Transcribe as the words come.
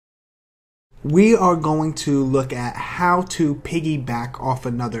We are going to look at how to piggyback off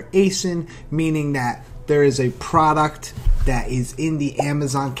another ASIN, meaning that there is a product that is in the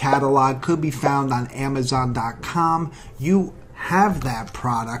Amazon catalog, could be found on Amazon.com. You have that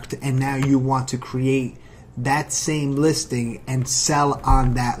product and now you want to create that same listing and sell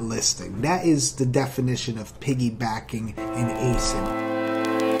on that listing. That is the definition of piggybacking an ASIN.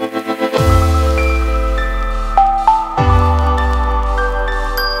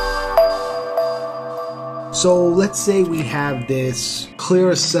 So let's say we have this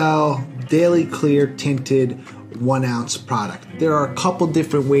Clearasil Daily Clear Tinted 1 ounce product. There are a couple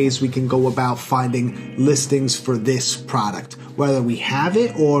different ways we can go about finding listings for this product, whether we have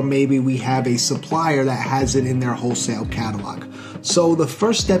it or maybe we have a supplier that has it in their wholesale catalog. So the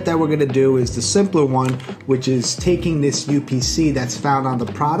first step that we're going to do is the simpler one, which is taking this UPC that's found on the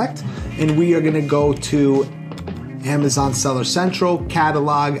product, and we are going to go to Amazon Seller Central,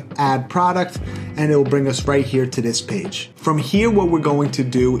 Catalog, Add Product, and it will bring us right here to this page. From here, what we're going to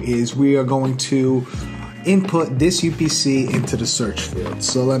do is we are going to input this UPC into the search field.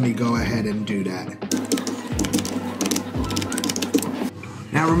 So let me go ahead and do that.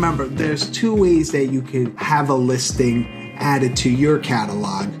 Now remember, there's two ways that you could have a listing added to your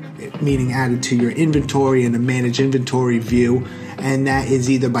catalog, meaning added to your inventory in the Manage Inventory view, and that is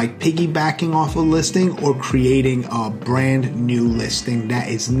either by piggybacking off a listing or creating a brand new listing that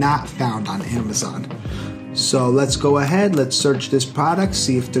is not found on Amazon. So let's go ahead, let's search this product,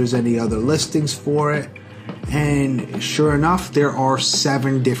 see if there's any other listings for it, and sure enough, there are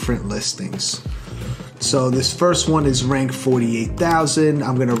 7 different listings. So this first one is rank 48,000.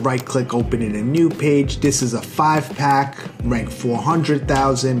 I'm gonna right click, open in a new page. This is a 5-pack, rank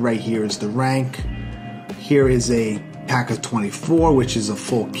 400,000. Right here is the rank. Here is a pack of 24, which is a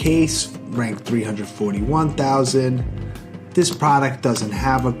full case, rank 341,000. This product doesn't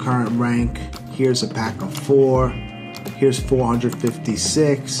have a current rank. Here's a pack of 4. Here's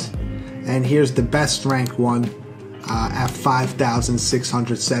 456. And here's the best rank one at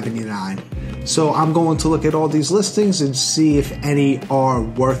 5,679. So I'm going to look at all these listings and see if any are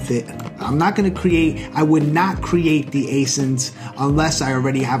worth it. I would not create the ASINs unless I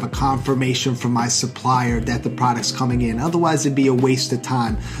already have a confirmation from my supplier that the product's coming in. Otherwise, it'd be a waste of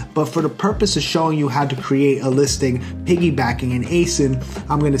time. But for the purpose of showing you how to create a listing piggybacking an ASIN,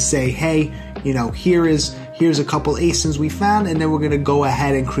 I'm going to say, hey, you know, here's a couple ASINs we found, and then we're going to go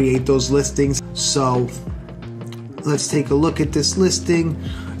ahead and create those listings. So let's take a look at this listing.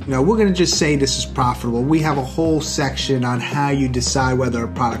 You know, we're going to just say this is profitable. We have a whole section on how you decide whether a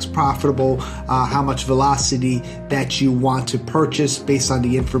product's profitable, how much velocity that you want to purchase based on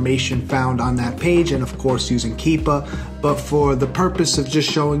the information found on that page, and of course using Keepa. But for the purpose of just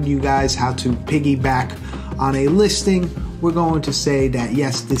showing you guys how to piggyback on a listing, we're going to say that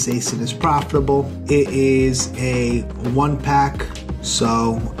yes, this ASIN is profitable. It is a 1-pack.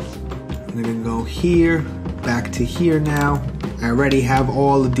 So I'm going to go here, back to here now. I already have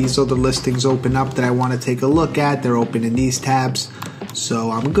all of these other listings open up that I want to take a look at. They're open in these tabs,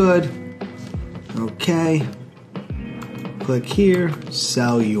 so I'm good. Okay, click here,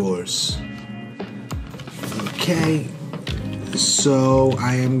 sell yours. Okay, so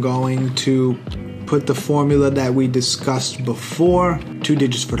I am going to put the formula that we discussed before, 2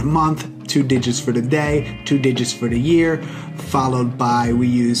 digits for the month, 2 digits for the day, 2 digits for the year, followed by we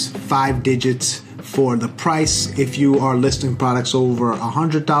use 5 digits for the price. If you are listing products over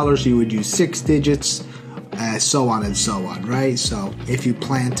 $100, you would use 6 digits, so on and so on, right? So if you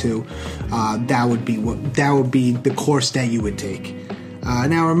plan to, that would be the course that you would take.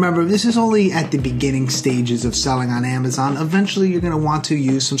 Now remember, this is only at the beginning stages of selling on Amazon. Eventually you're going to want to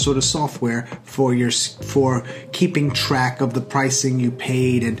use some sort of software for keeping track of the pricing you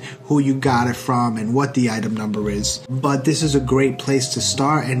paid and who you got it from and what the item number is. But this is a great place to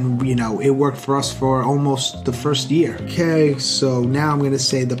start, and you know, it worked for us for almost the first year. Okay, so now I'm going to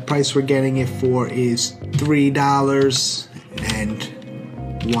say the price we're getting it for is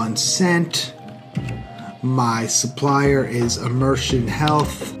 $3.01. My supplier is Immersion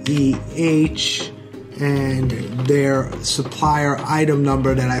Health, EH, and their supplier item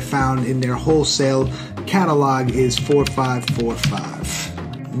number that I found in their wholesale catalog is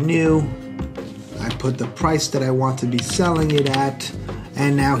 4545. New, I put the price that I want to be selling it at,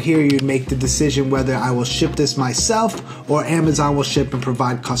 and now here you make the decision whether I will ship this myself or Amazon will ship and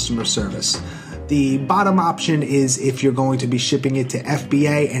provide customer service. The bottom option is if you're going to be shipping it to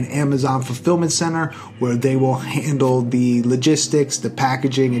FBA and Amazon Fulfillment Center, where they will handle the logistics, the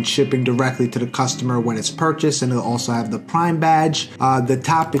packaging, and shipping directly to the customer when it's purchased, and it'll also have the Prime badge. The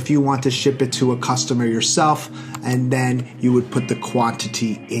top, if you want to ship it to a customer yourself, and then you would put the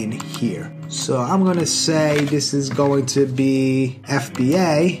quantity in here. So I'm going to say this is going to be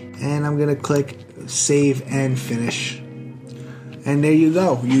FBA, and I'm going to click Save and Finish. And there you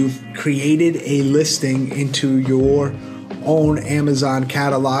go. You've created a listing into your own Amazon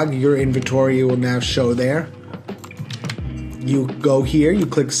catalog. Your inventory will now show there. You go here, you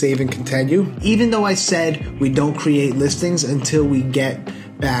click Save and Continue. Even though I said we don't create listings until we get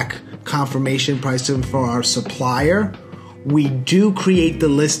back confirmation pricing for our supplier, we do create the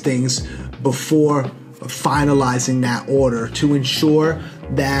listings before finalizing that order to ensure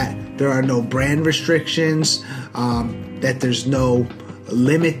that there are no brand restrictions, that there's no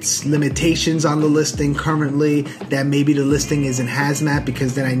limitations on the listing currently, that maybe the listing isn't hazmat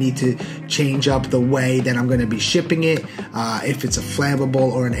because then I need to change up the way that I'm going to be shipping it. If it's a flammable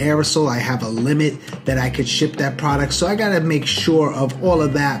or an aerosol, I have a limit that I could ship that product. So I got to make sure of all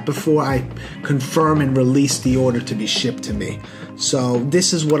of that before I confirm and release the order to be shipped to me. So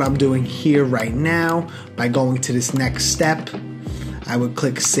this is what I'm doing here right now. By going to this next step, I would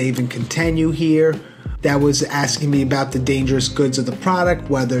click Save and Continue here. That was asking me about the dangerous goods of the product,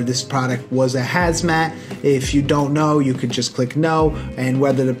 whether this product was a hazmat. If you don't know, you could just click no, and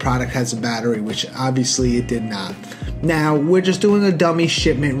whether the product has a battery, which obviously it did not. Now, we're just doing a dummy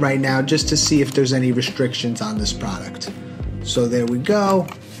shipment right now just to see if there's any restrictions on this product. So there we go.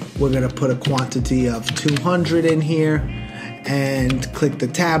 We're gonna put a quantity of 200 in here and click the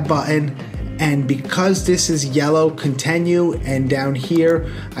tab button. And because this is yellow, continue, and down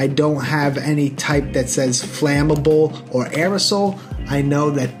here I don't have any type that says flammable or aerosol, I know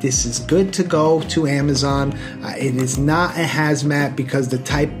that this is good to go to Amazon. It is not a hazmat because the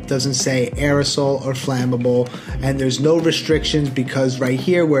type doesn't say aerosol or flammable, and there's no restrictions because right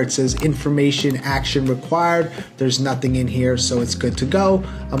here where it says information action required, there's nothing in here, so it's good to go.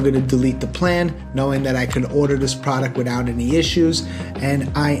 I'm going to delete the plan knowing that I can order this product without any issues,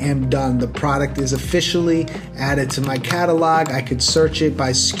 and I am done. The product is officially added to my catalog. I could search it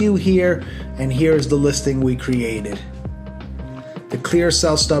by SKU here, and here's the listing we created. The Clear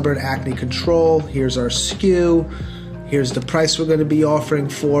Cell Stubborn Acne Control, here's our SKU, here's the price we're going to be offering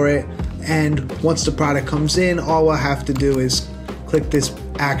for it, and once the product comes in, all we'll have to do is click this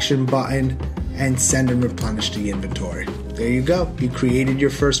action button and send and replenish the inventory. There you go, you created your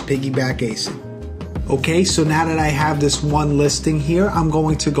first piggyback ASIN. Okay, so now that I have this one listing here, I'm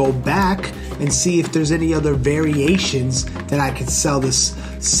going to go back and see if there's any other variations that I could sell this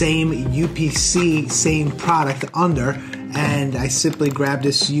same UPC, same product under. And I simply grab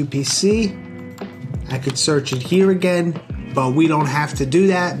this UPC. I could search it here again, but we don't have to do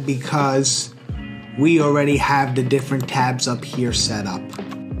that because we already have the different tabs up here set up.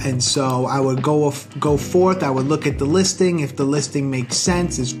 And so I would go forth, I would look at the listing. If the listing makes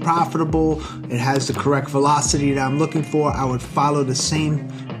sense, is profitable, it has the correct velocity that I'm looking for, I would follow the same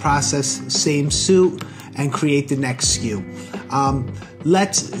process, same suit, and create the next SKU.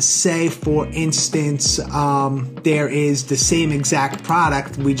 Let's say, for instance, there is the same exact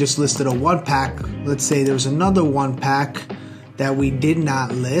product. We just listed a 1-pack. Let's say there's another 1-pack that we did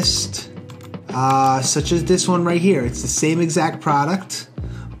not list, such as this one right here. It's the same exact product,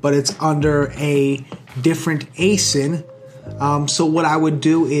 but it's under a different ASIN. So what I would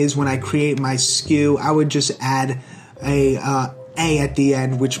do is when I create my SKU, I would just add a at the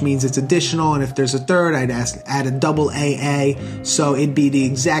end, which means it's additional, and if there's a third, I'd add a double AA, so it'd be the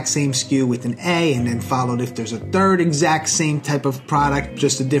exact same SKU with an A, and then followed if there's a third exact same type of product,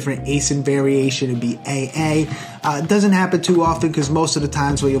 just a different ASIN variation, it'd be AA. It doesn't happen too often because most of the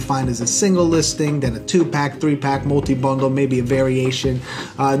times what you'll find is a single listing, then a 2-pack, 3-pack, multi-bundle, maybe a variation,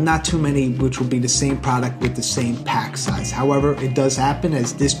 not too many which will be the same product with the same pack size. However, it does happen,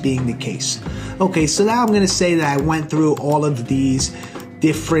 as this being the case. Okay, so now I'm going to say that I went through all of these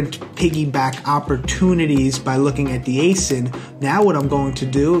different piggyback opportunities by looking at the ASIN. Now what I'm going to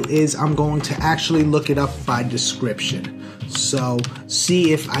do is I'm going to actually look it up by description. So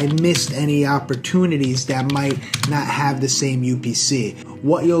see if I missed any opportunities that might not have the same UPC.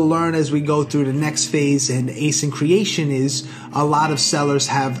 What you'll learn as we go through the next phase in ASIN creation is a lot of sellers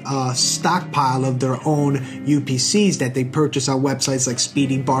have a stockpile of their own UPCs that they purchase on websites like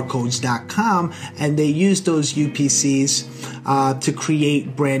speedybarcodes.com, and they use those UPCs to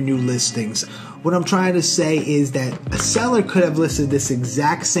create brand new listings. What I'm trying to say is that a seller could have listed this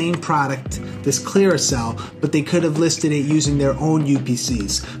exact same product, this Clearasil, but they could have listed it using their own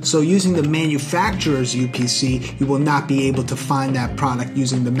UPCs. So using the manufacturer's UPC, you will not be able to find that product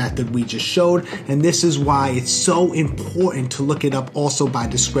using the method we just showed. And this is why it's so important to look it up also by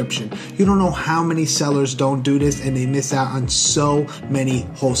description. You don't know how many sellers don't do this and they miss out on so many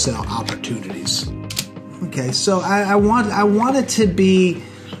wholesale opportunities. Okay, so I want it to be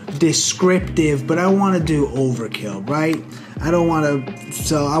descriptive, but I want to do overkill, right? I don't want to,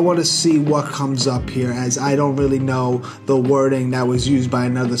 so I want to see what comes up here, as I don't really know the wording that was used by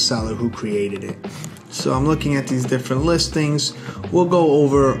another seller who created it. So I'm looking at these different listings. We'll go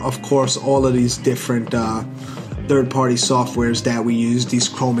over, of course, all of these different third-party softwares that we use, these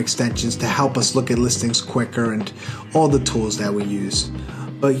Chrome extensions to help us look at listings quicker, and all the tools that we use.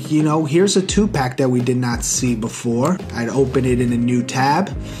 But you know, here's a 2-pack that we did not see before. I'd open it in a new tab,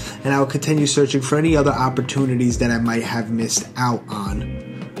 and I will continue searching for any other opportunities that I might have missed out on.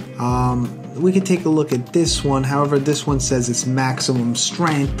 We can take a look at this one. However, this one says it's maximum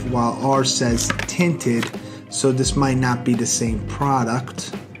strength, while ours says tinted, so this might not be the same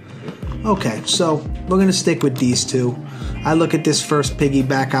product. Okay, so we're gonna stick with these two. I look at this first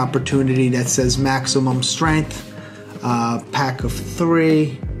piggyback opportunity that says maximum strength. Pack of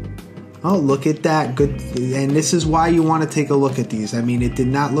 3. Oh, look at that. Good. And this is why you want to take a look at these. I mean, it did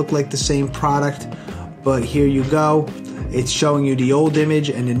not look like the same product, but here you go. It's showing you the old image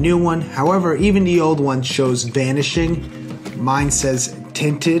and the new one. However, even the old one shows vanishing. Mine says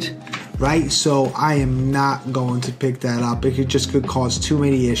tinted, right? So I am not going to pick that up. It could cause too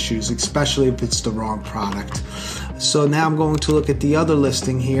many issues, especially if it's the wrong product. So now I'm going to look at the other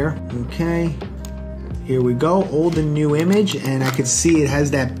listing here. Okay. Here we go, old and new image, and I can see it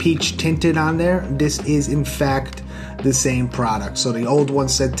has that peach tinted on there. This is in fact the same product. So the old one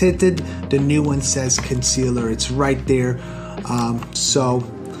said tinted, the new one says concealer. It's right there. So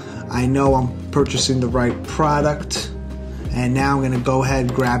I know I'm purchasing the right product. And now I'm gonna go ahead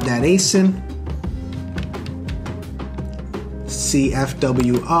and grab that ASIN,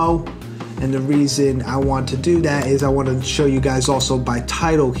 CFWO. And the reason I want to do that is I want to show you guys also by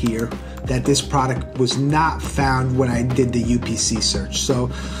title here that this product was not found when I did the UPC search. So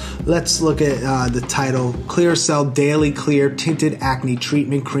let's look at the title, Clearasil Daily Clear Tinted Acne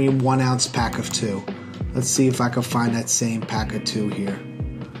Treatment Cream 1 ounce pack of 2. Let's see if I can find that same pack of 2 here.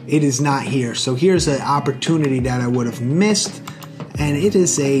 It is not here. So here's an opportunity that I would have missed, and it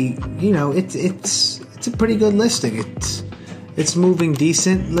is a, you know, it's a pretty good listing. It's moving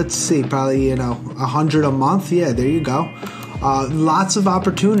decent. Let's see, probably, you know, 100 a month. Yeah, there you go. Lots of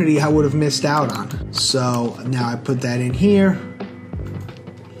opportunity I would have missed out on. So now I put that in here.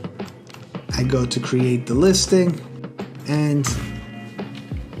 I go to create the listing, and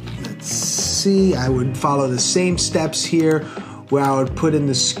let's see, I would follow the same steps here where I would put in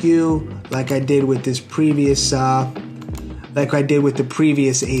the SKU like I did with this previous, like I did with the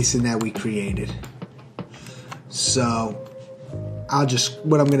previous ASIN that we created. So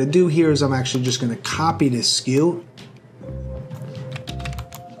what I'm gonna do here is I'm actually just gonna copy this SKU.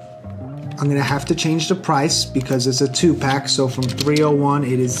 I'm gonna have to change the price because it's a 2-pack, so from $301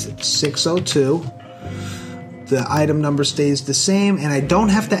 it is $602. The item number stays the same, and I don't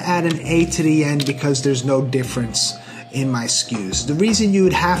have to add an A to the end because there's no difference in my SKUs. The reason you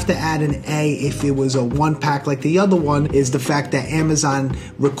would have to add an A if it was a 1-pack like the other one is the fact that Amazon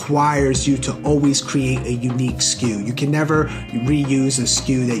requires you to always create a unique SKU. You can never reuse a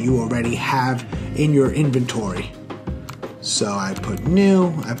SKU that you already have in your inventory. So I put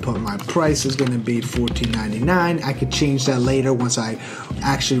new, I put my price is going to be $14.99. I could change that later once I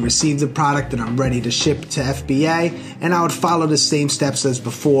actually receive the product and I'm ready to ship to FBA. And I would follow the same steps as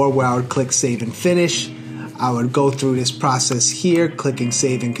before, where I would click save and finish. I would go through this process here, clicking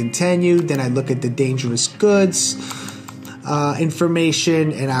save and continue. Then I'd look at the dangerous goods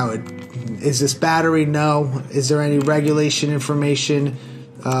information, and I would, is this battery? No. Is there any regulation information?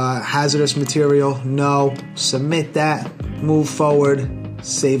 Hazardous material? No. Submit that. Move forward,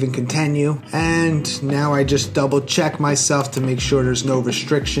 save and continue. And now I just double check myself to make sure there's no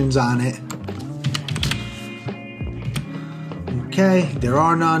restrictions on it. Okay, there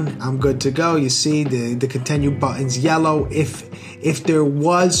are none. I'm good to go. You see the continue button's yellow. If there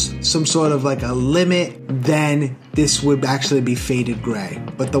was some sort of like a limit, then this would actually be faded gray.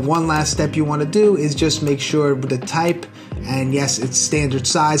 But the one last step you want to do is just make sure the type, and yes, it's standard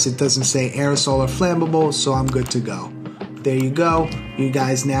size. It doesn't say aerosol or flammable, so I'm good to go. There you go. You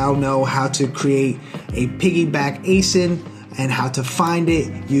guys now know how to create a piggyback ASIN and how to find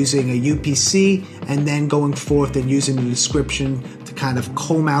it using a UPC, and then going forth and using the description to kind of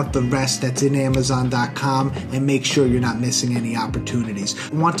comb out the rest that's in Amazon.com and make sure you're not missing any opportunities.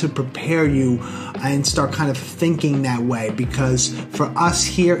 I want to prepare you and start kind of thinking that way, because for us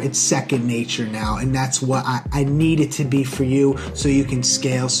here, it's second nature now, and that's what I need it to be for you, so you can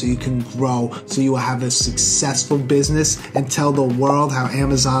scale, so you can grow, so you will have a successful business and tell the world how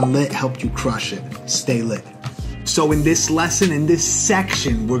Amazon Lit helped you crush it. Stay lit. So in this lesson, in this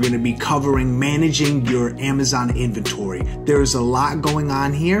section, we're going to be covering managing your Amazon inventory. There's a lot going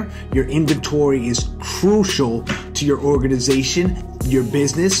on here. Your inventory is crucial to your organization, your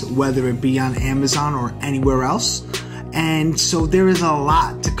business, whether it be on Amazon or anywhere else. And so there is a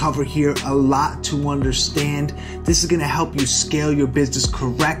lot to cover here, a lot to understand. This is going to help you scale your business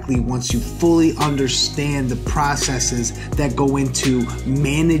correctly once you fully understand the processes that go into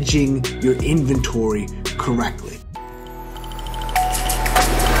managing your inventory correctly.